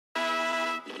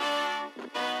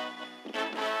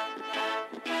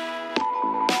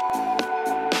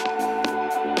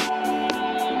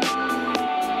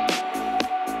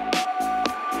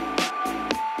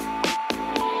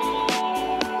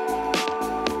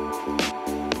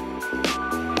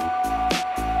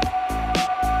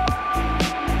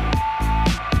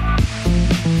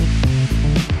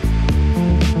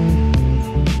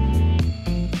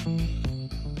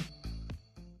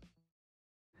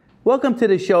Welcome to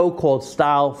the show called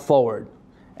Style Forward.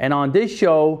 And on this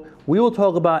show, we will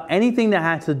talk about anything that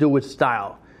has to do with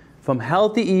style, from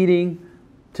healthy eating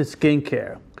to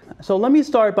skincare. So let me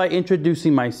start by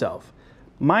introducing myself.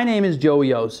 My name is Joey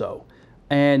Oso,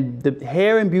 and the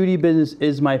hair and beauty business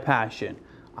is my passion.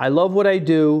 I love what I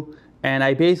do, and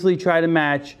I basically try to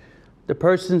match the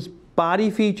person's body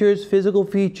features, physical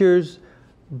features,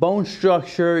 bone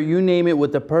structure, you name it,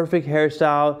 with the perfect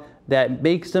hairstyle that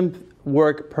makes them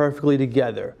work perfectly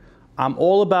together. I'm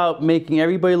all about making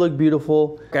everybody look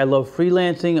beautiful. I love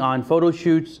freelancing on photo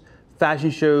shoots, fashion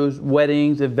shows,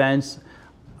 weddings, events.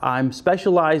 I'm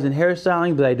specialized in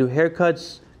hairstyling, but I do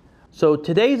haircuts. So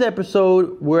today's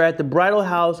episode, we're at the bridal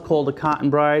house called the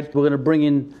Cotton Bride. We're gonna bring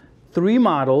in 3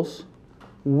 models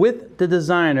with the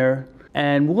designer,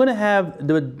 and we're gonna have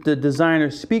the designer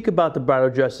speak about the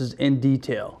bridal dresses in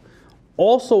detail.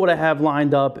 Also, what I have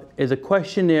lined up is a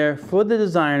questionnaire for the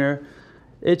designer.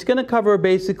 It's going to cover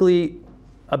basically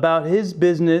about his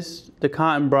business, the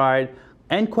Cotton Bride,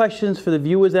 and questions for the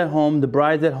viewers at home, the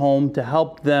brides at home, to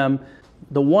help them.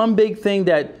 The one big thing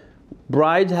that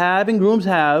brides have and grooms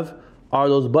have are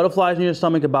those butterflies in your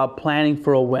stomach about planning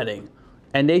for a wedding.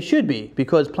 And they should be,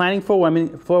 because planning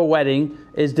for a wedding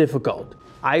is difficult.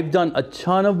 I've done a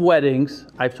ton of weddings.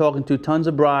 I've talked to tons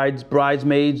of brides,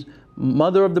 bridesmaids,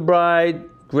 mother of the bride,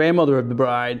 grandmother of the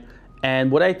bride, and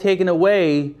what I've taken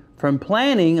away from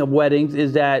planning of weddings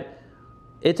is that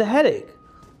it's a headache.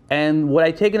 And what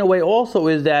I've taken away also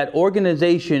is that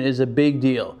organization is a big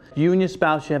deal. You and your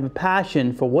spouse should have a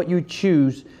passion for what you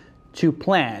choose to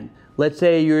plan. Let's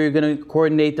say you're going to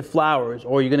coordinate the flowers,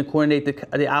 or you're going to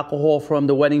coordinate the alcohol from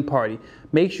the wedding party.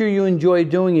 Make sure you enjoy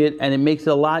doing it, and it makes it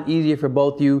a lot easier for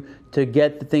both of you to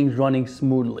get the things running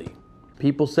smoothly.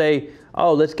 People say,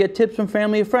 oh, let's get tips from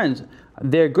family and friends.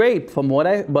 They're great,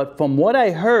 but from what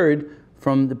I heard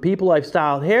from the people I've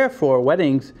styled hair for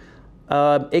weddings,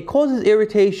 it causes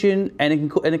irritation,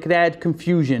 and it can add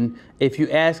confusion if you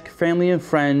ask family and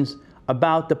friends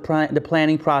about the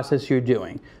planning process you're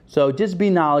doing. So just be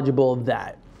knowledgeable of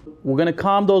that. We're gonna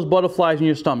calm those butterflies in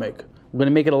your stomach. We're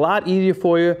gonna make it a lot easier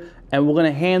for you, and we're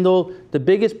gonna handle the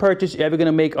biggest purchase you're ever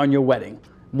gonna make on your wedding.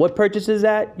 What purchase is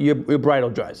that? Your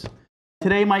bridal dress.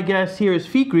 Today my guest here is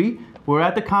Fikri. We're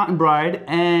at the Cotton Bride,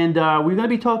 and we're going to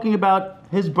be talking about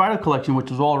his bridal collection, which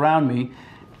is all around me.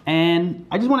 And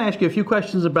I just want to ask you a few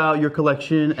questions about your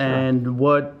collection. Sure. And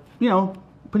what,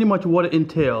 pretty much what it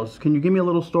entails. Can you give me a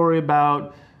little story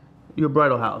about your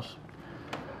bridal house?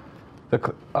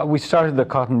 We started the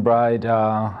Cotton Bride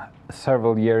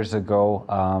several years ago.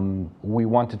 We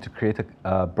wanted to create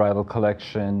a bridal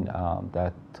collection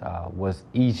that was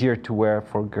easier to wear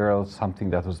for girls, something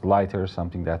that was lighter,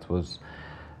 something that was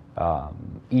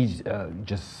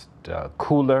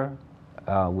cooler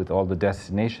with all the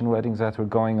destination weddings that were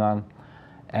going on.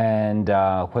 And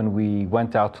when we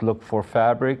went out to look for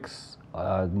fabrics,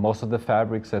 most of the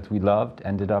fabrics that we loved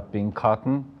ended up being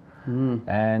cotton.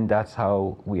 And that's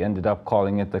how we ended up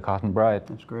calling it the Cotton Bride.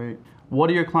 That's great. What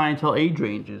are your clientele age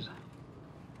ranges?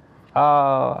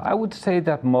 I would say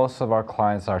that most of our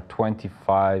clients are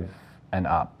 25 and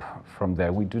up. From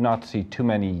there, we do not see too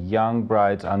many young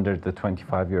brides under the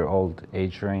 25-year-old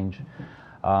age range.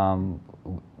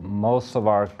 Most of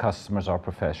our customers are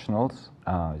professionals.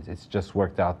 It's just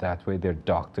worked out that way. They're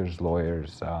doctors,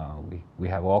 lawyers. We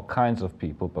have all kinds of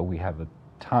people, but we have a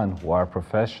ton who are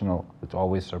professional. It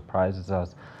always surprises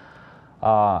us.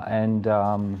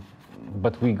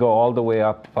 But we go all the way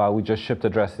up. We just shipped a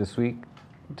dress this week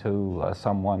to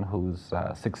someone who's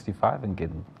 65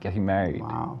 and getting married.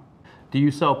 Wow. Do you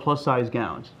sell plus-size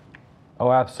gowns?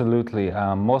 Oh, absolutely.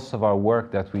 Most of our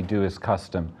work that we do is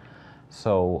custom.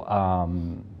 So,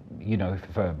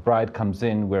 if a bride comes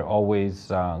in, we're always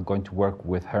going to work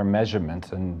with her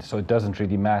measurements. And so it doesn't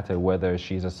really matter whether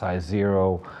she's a size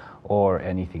 0 or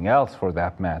anything else for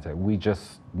that matter. We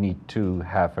just need to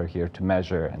have her here to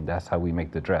measure, and that's how we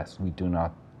make the dress. We do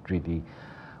not really...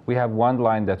 We have one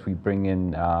line that we bring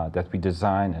in, that we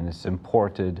design, and it's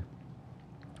imported,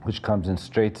 which comes in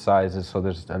straight sizes, so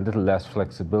there's a little less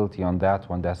flexibility on that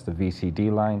one. That's the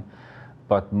VCD line.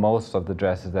 But most of the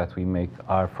dresses that we make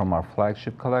are from our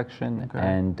flagship collection, okay.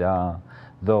 And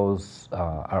those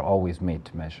are always made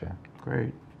to measure.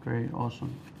 Great. Great,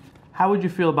 awesome. How would you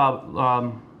feel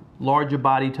about larger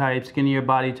body types, skinnier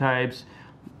body types?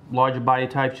 Larger body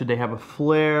types, should they have a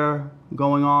flare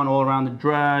going on all around the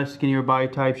dress? Skinnier body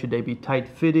types, should they be tight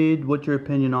fitted? What's your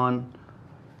opinion on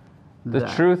that?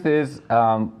 The truth is,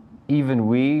 even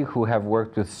we who have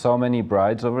worked with so many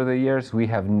brides over the years, we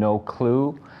have no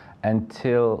clue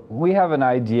until we have an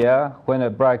idea when a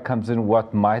bride comes in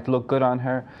what might look good on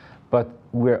her, but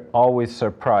we're always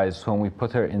surprised when we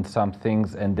put her in some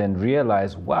things and then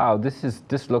realize, wow,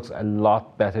 this looks a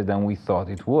lot better than we thought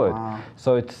it would. Wow.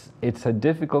 So it's a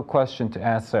difficult question to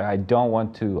answer. I don't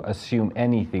want to assume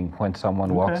anything when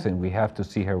someone walks in. We have to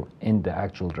see her in the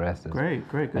actual dresses. Great,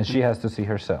 great. And she has to see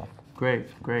herself.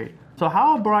 Great, great. So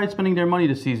how are brides spending their money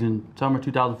this season, summer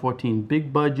 2014?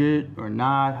 Big budget or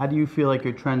not? How do you feel like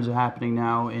your trends are happening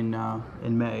now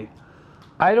in May?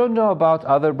 I don't know about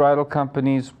other bridal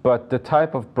companies, but the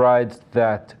type of brides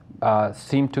that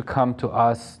seem to come to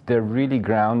us, they're really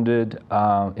grounded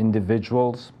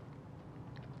individuals.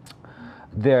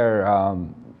 They're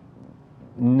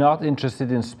not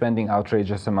interested in spending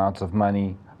outrageous amounts of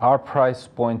money. Our price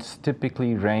points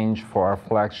typically range for our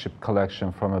flagship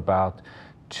collection from about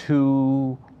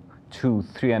 $2,000 to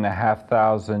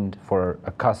 $3,500 for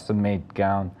a custom-made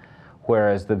gown,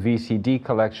 whereas the VCD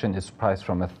collection is priced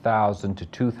from $1,000 to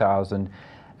 $2,000,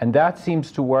 and that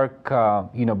seems to work.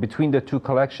 Between the two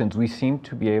collections, we seem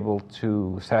to be able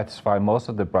to satisfy most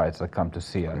of the brides that come to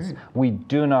see us. Great. We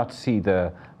do not see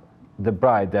the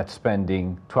bride that's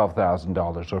spending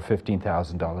 $12,000 or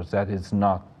 $15,000. That is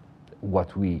not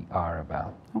what we are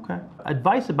about. Okay.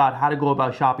 Advice about how to go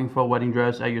about shopping for a wedding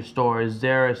dress at your store. Is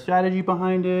there a strategy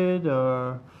behind it,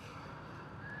 or?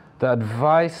 The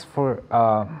advice for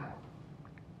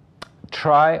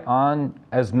try on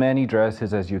as many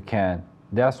dresses as you can.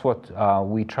 That's what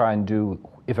we try and do.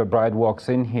 If a bride walks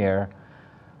in here,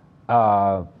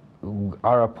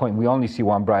 we only see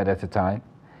one bride at a time,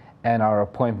 and our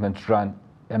appointments run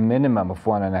a minimum of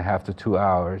 1.5 to 2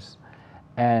 hours.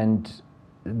 And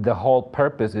the whole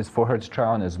purpose is for her to try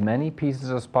on as many pieces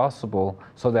as possible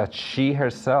so that she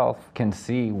herself can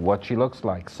see what she looks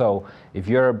like. So if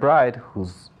you're a bride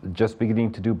who's just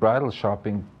beginning to do bridal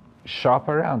shopping, shop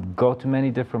around, go to many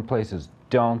different places.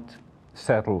 Don't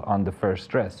settle on the first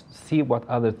dress. See what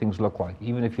other things look like.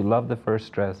 Even if you love the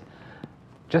first dress,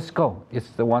 just go. It's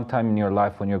the one time in your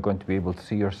life when you're going to be able to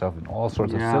see yourself in all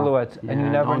sorts of silhouettes, and you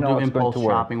never know what's going to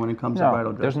work. Shopping when it comes to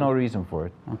bridal dresses. There's no reason for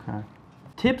it. Okay.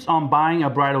 Tips on buying a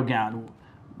bridal gown.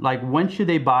 Like, when should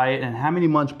they buy it, and how many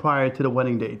months prior to the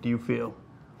wedding date do you feel?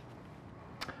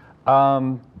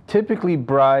 Typically,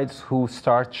 brides who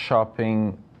start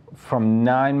shopping from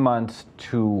 9 months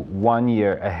to 1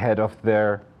 year ahead of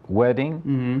their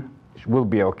wedding will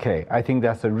be okay. I think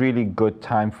that's a really good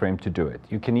time frame to do it.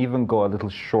 You can even go a little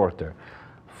shorter.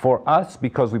 For us,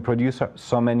 because we produce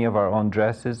so many of our own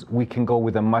dresses, we can go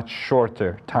with a much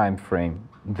shorter time frame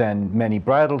than many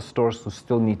bridal stores who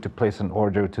still need to place an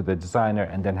order to the designer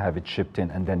and then have it shipped in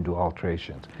and then do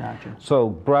alterations. Gotcha. So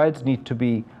brides need to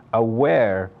be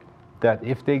aware that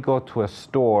if they go to a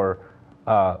store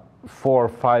 4 or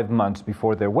 5 months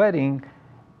before their wedding,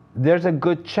 there's a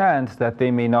good chance that they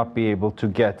may not be able to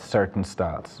get certain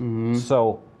styles.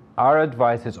 So our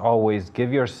advice is always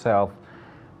give yourself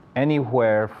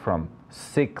anywhere from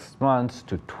 6 months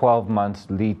to 12 months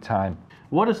lead time.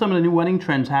 What are some of the new wedding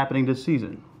trends happening this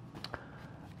season?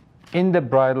 In the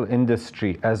bridal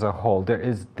industry as a whole, there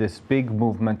is this big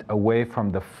movement away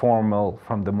from the formal,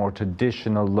 from the more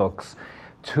traditional looks,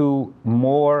 to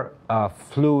more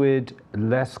fluid,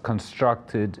 less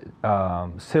constructed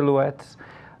silhouettes.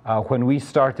 When we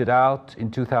started out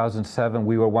in 2007,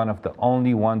 we were one of the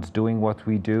only ones doing what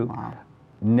we do. Wow.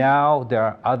 Now there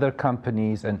are other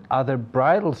companies and other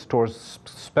bridal stores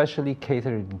specially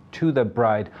catering to the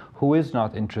bride who is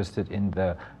not interested in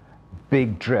the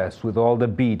big dress with all the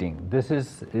beading.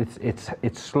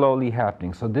 It's slowly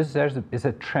happening. So this is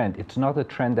a trend. It's not a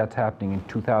trend that's happening in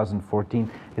 2014.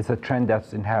 It's a trend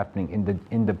that's happening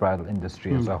in the bridal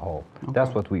industry as a whole. Okay.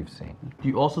 That's what we've seen. Do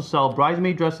you also sell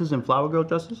bridesmaid dresses and flower girl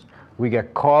dresses? We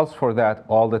get calls for that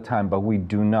all the time, but we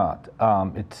do not.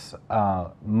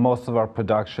 Most of our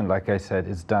production, like I said,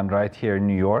 is done right here in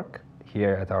New York,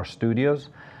 here at our studios.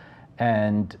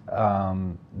 And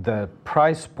the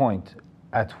price point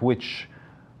at which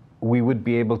we would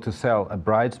be able to sell a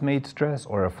bridesmaid's dress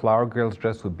or a flower girl's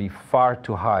dress would be far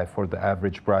too high for the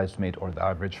average bridesmaid or the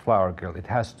average flower girl. It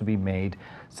has to be made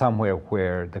somewhere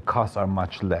where the costs are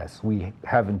much less. We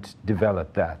haven't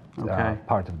developed that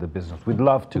part of the business. We'd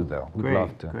love to, though. We'd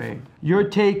love to. Great. Your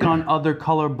take on other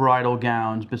color bridal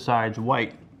gowns besides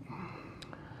white?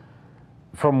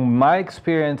 From my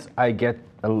experience, I get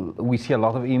we see a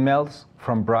lot of emails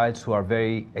from brides who are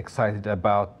very excited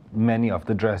about many of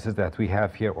the dresses that we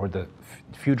have here, or the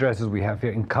few dresses we have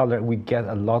here in color. We get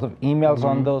a lot of emails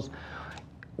on those.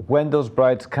 When those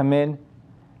brides come in,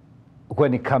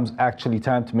 when it comes actually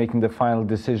time to making the final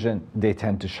decision, they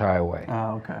tend to shy away.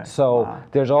 Oh, okay. So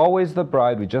there's always the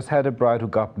bride. We just had a bride who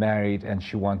got married, and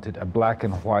she wanted a black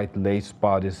and white lace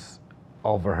bodice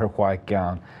over her white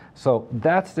gown. So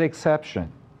that's the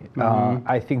exception.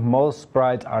 I think most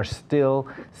brides are still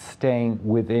staying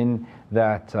within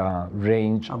that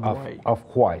range of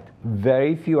white.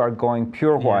 Very few are going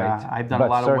pure white, I've done but a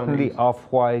lot certainly of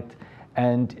off-white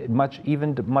and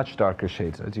even much darker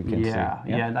shades, as you can see.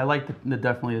 Yeah, I like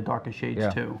definitely the darker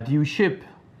shades too. Do you ship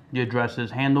your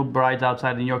dresses, handle brides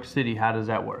outside of New York City? How does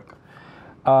that work?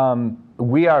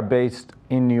 We are based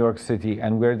in New York City,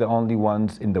 and we're the only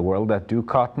ones in the world that do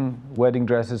cotton wedding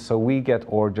dresses, so we get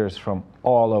orders from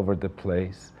all over the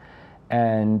place.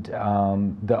 And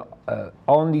the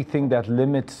only thing that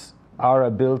limits our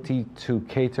ability to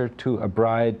cater to a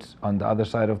bride on the other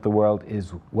side of the world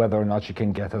is whether or not she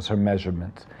can get us her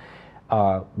measurements,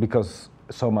 because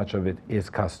so much of it is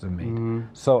custom made.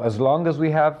 So as long as we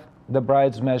have the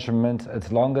bride's measurements,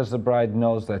 as long as the bride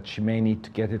knows that she may need to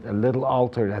get it a little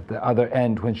altered at the other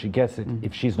end when she gets it,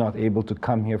 if she's not able to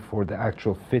come here for the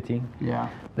actual fitting,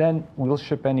 then we'll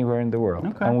ship anywhere in the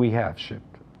world, and we have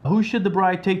shipped. Who should the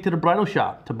bride take to the bridal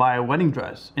shop to buy a wedding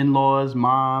dress? In-laws,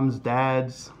 moms,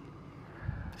 dads,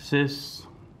 sis?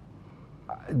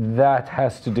 That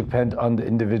has to depend on the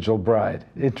individual bride.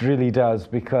 It really does,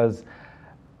 because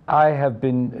I have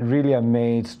been really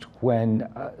amazed when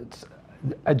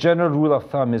a general rule of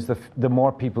thumb is the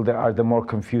more people there are, the more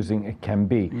confusing it can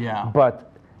be.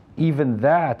 But even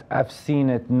that, I've seen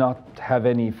it not have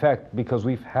any effect, because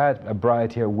we've had a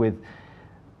bride here with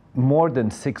more than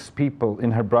 6 people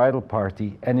in her bridal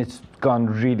party, and it's gone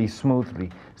really smoothly.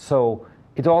 So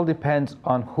it all depends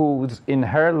on who's in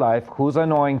her life, who's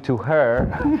annoying to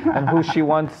her, and who she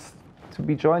wants to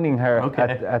be joining her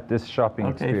at this shopping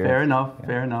experience. Fair enough,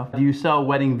 fair enough. Do you sell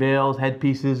wedding veils,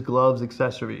 headpieces, gloves,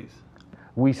 accessories?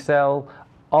 We sell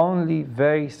only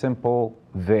very simple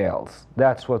veils.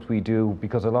 That's what we do,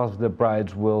 because a lot of the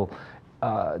brides will,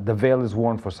 the veil is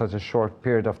worn for such a short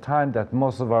period of time that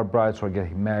most of our brides who are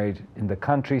getting married in the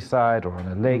countryside or on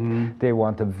a lake, they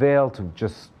want a veil to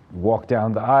just walk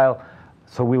down the aisle.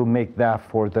 So we'll make that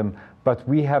for them. But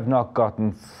we have not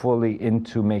gotten fully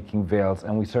into making veils,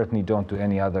 and we certainly don't do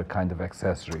any other kind of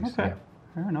accessories. Fair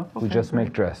enough. We just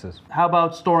make dresses. How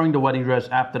about storing the wedding dress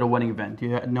after the wedding event? Do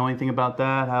you know anything about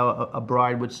that? How a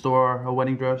bride would store her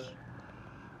wedding dress?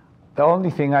 The only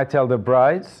thing I tell the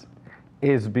brides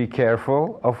is be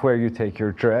careful of where you take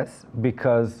your dress,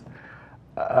 because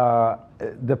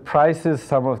the prices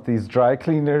some of these dry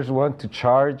cleaners want to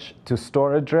charge to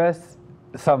store a dress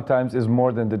sometimes is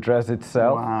more than the dress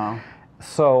itself. Wow.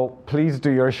 So please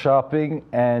do your shopping,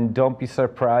 and don't be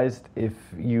surprised if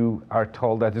you are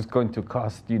told that it's going to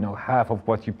cost, half of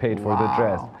what you paid for the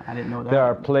dress. I didn't know that. There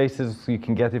are places you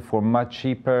can get it for much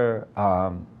cheaper.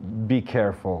 Be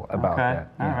careful about that.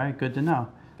 All right, good to know.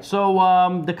 So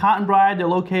the Cotton Bride, they're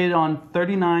located on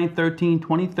 3913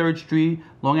 23rd Street,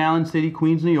 Long Island City,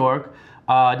 Queens, New York.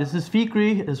 This is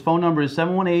Fikri. His phone number is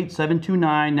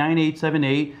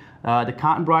 718-729-9878.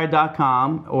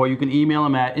 thecottonbride.com, or you can email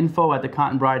him at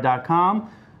info@thecottonbride.com.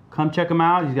 Come check him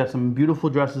out. He's got some beautiful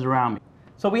dresses around me.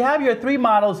 So we have your 3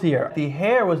 models here. The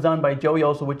hair was done by Joey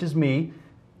Oso, which is me,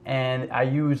 and I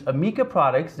use Amika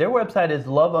products. Their website is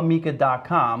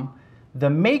loveamika.com. The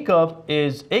makeup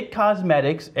is It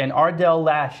Cosmetics and Ardell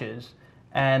Lashes,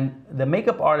 and the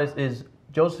makeup artist is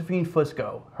Josephine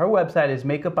Fusco. Her website is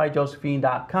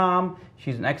makeupbyjosephine.com.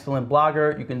 She's an excellent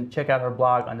blogger. You can check out her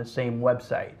blog on the same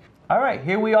website. All right,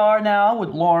 here we are now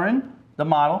with Lauren, the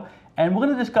model, and we're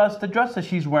going to discuss the dress that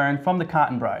she's wearing from the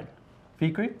Cotton Bride.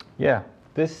 Fikri? Yeah,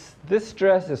 this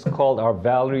dress is called our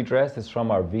Valerie dress. It's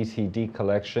from our VCD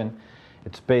collection.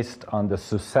 It's based on the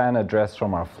Susanna dress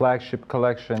from our flagship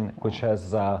collection, which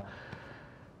has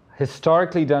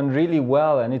historically done really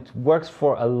well, and it works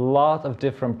for a lot of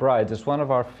different brides. It's one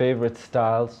of our favorite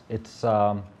styles. It's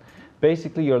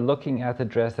basically you're looking at a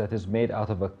dress that is made out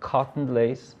of a cotton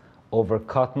lace over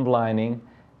cotton lining,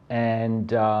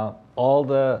 and all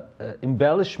the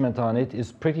embellishment on it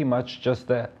is pretty much just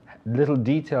the little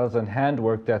details and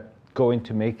handwork that go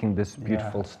into making this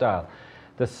beautiful style.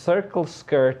 The circle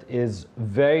skirt is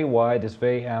very wide, it's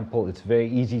very ample, it's very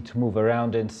easy to move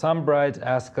around in. Some brides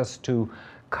ask us to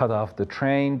cut off the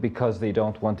train because they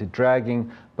don't want it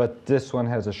dragging, but this one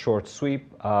has a short sweep.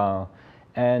 The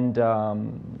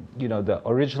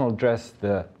original dress,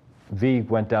 the V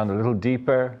went down a little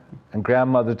deeper, And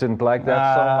grandmother didn't like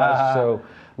that so much, so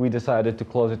we decided to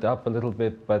close it up a little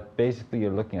bit. But basically,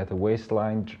 you're looking at a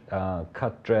waistline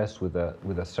cut dress with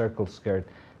a circle skirt.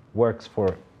 Works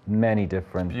for many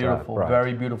different beautiful, brides.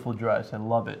 Very beautiful dress. I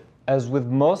love it. As with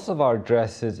most of our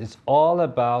dresses, it's all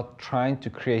about trying to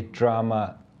create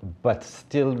drama, but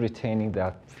still retaining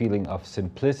that feeling of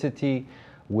simplicity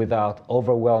without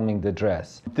overwhelming the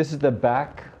dress. This is the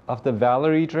back of the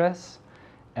Valerie dress,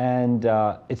 and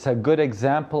it's a good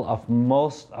example of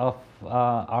most of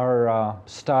our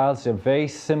styles. They're very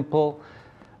simple.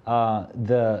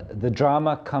 The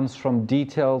drama comes from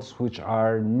details which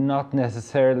are not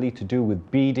necessarily to do with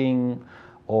beading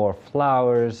or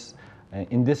flowers.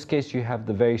 In this case, you have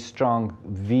the very strong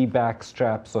V-back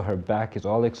strap, so her back is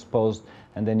all exposed,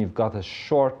 and then you've got a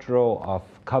short row of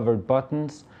covered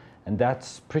buttons, and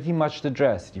that's pretty much the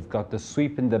dress. You've got the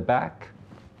sweep in the back,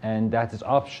 and that is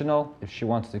optional. If she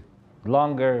wants it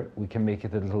longer, we can make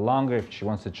it a little longer. If she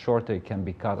wants it shorter, it can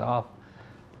be cut off.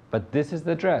 But this is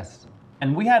the dress.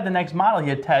 And we have the next model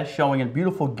here, Tess, showing a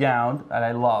beautiful gown that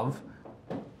I love.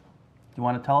 Do you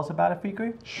want to tell us about it,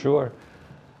 Fikri? Sure.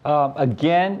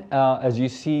 Again, as you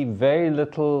see, very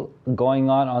little going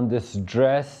on this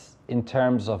dress in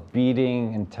terms of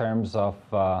beading, in terms of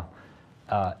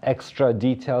extra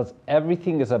details.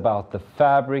 Everything is about the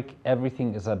fabric,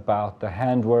 everything is about the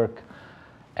handwork.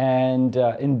 And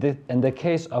in the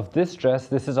case of this dress,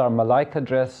 this is our Malaika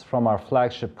dress from our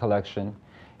flagship collection.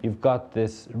 You've got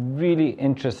this really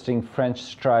interesting French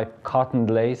stripe cotton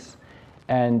lace.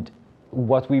 And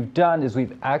what we've done is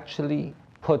we've actually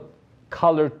put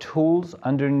colored tools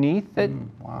underneath it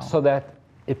so that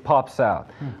it pops out.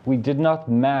 We did not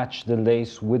match the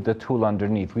lace with the tool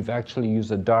underneath. We've actually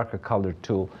used a darker colored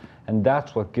tool, and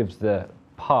that's what gives the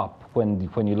pop when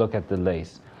you look at the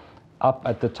lace. Up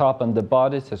at the top and the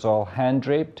bodice is all hand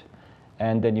draped,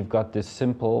 and then you've got this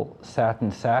simple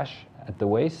satin sash at the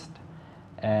waist.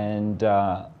 And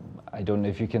I don't know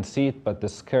if you can see it, but the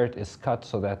skirt is cut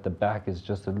so that the back is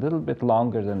just a little bit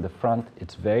longer than the front.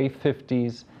 It's very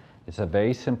 50s. It's a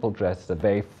very simple dress. It's a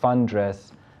very fun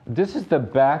dress. This is the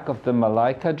back of the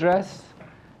Malaika dress.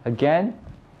 Again,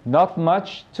 not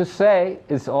much to say.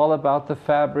 It's all about the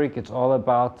fabric. It's all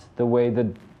about the way that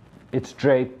it's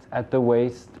draped at the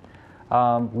waist.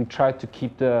 We tried to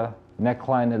keep the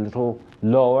neckline a little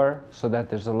lower so that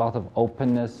there's a lot of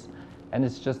openness. And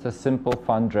it's just a simple,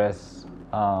 fun dress,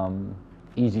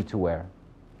 easy to wear.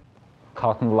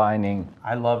 Cotton lining.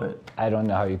 I love it. I don't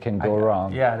know how you can go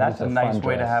wrong. Yeah, that's a nice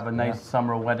way to have a nice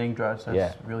summer wedding dress.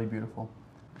 That's really beautiful.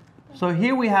 So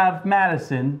here we have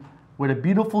Madison with a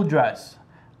beautiful dress.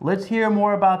 Let's hear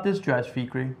more about this dress,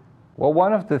 Fikri. Well,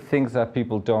 one of the things that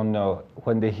people don't know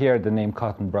when they hear the name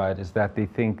Cotton Bride is that they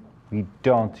think we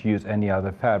don't use any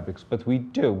other fabrics, but we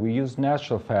do. We use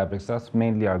natural fabrics. That's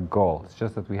mainly our goal. It's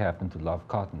just that we happen to love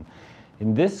cotton.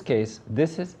 In this case,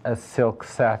 this is a silk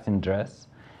satin dress,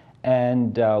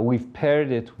 and we've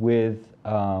paired it with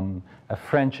a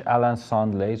French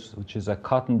Alençon lace, which is a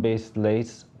cotton-based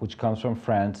lace, which comes from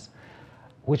France,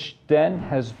 which then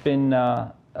has been,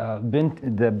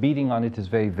 the beading on it is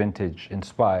very vintage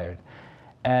inspired.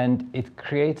 And it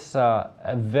creates a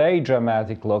very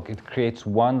dramatic look. It creates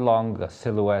one long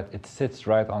silhouette. It sits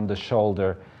right on the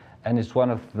shoulder, and it's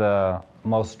one of the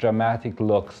most dramatic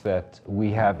looks that we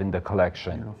have in the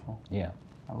collection. Beautiful. Yeah.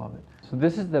 I love it. So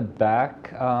this is the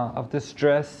back of this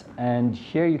dress, and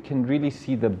here you can really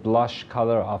see the blush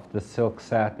color of the silk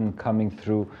satin coming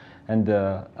through, and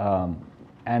the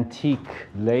antique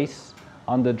lace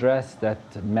on the dress that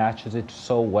matches it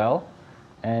so well.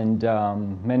 And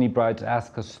many brides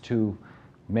ask us to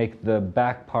make the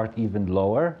back part even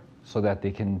lower so that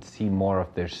they can see more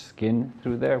of their skin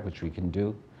through there, which we can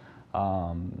do.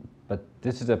 But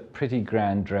this is a pretty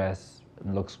grand dress. It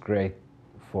looks great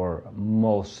for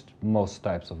most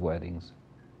types of weddings.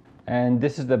 And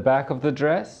this is the back of the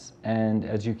dress. And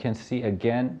as you can see,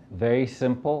 again, very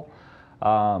simple.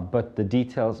 But the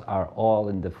details are all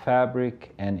in the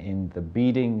fabric and in the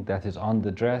beading that is on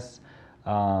the dress.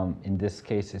 In this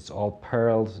case, it's all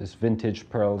pearls, it's vintage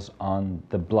pearls on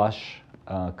the blush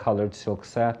colored silk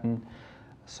satin.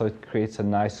 So it creates a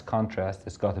nice contrast.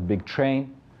 It's got a big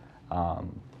train.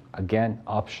 Again,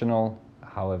 optional.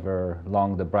 However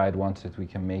long the bride wants it, we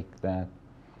can make that.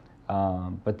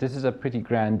 But this is a pretty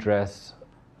grand dress,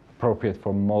 appropriate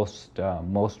for most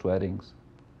weddings.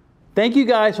 Thank you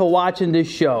guys for watching this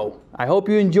show. I hope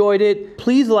you enjoyed it.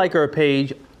 Please like our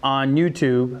page on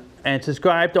YouTube and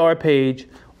subscribe to our page.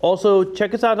 Also,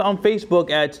 check us out on Facebook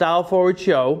at Style Forward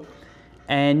Show,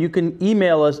 and you can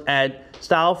email us at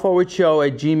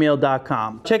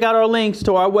styleforwardshow@gmail.com. Check out our links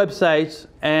to our websites,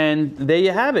 and there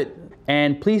you have it.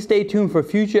 And please stay tuned for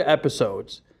future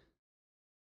episodes.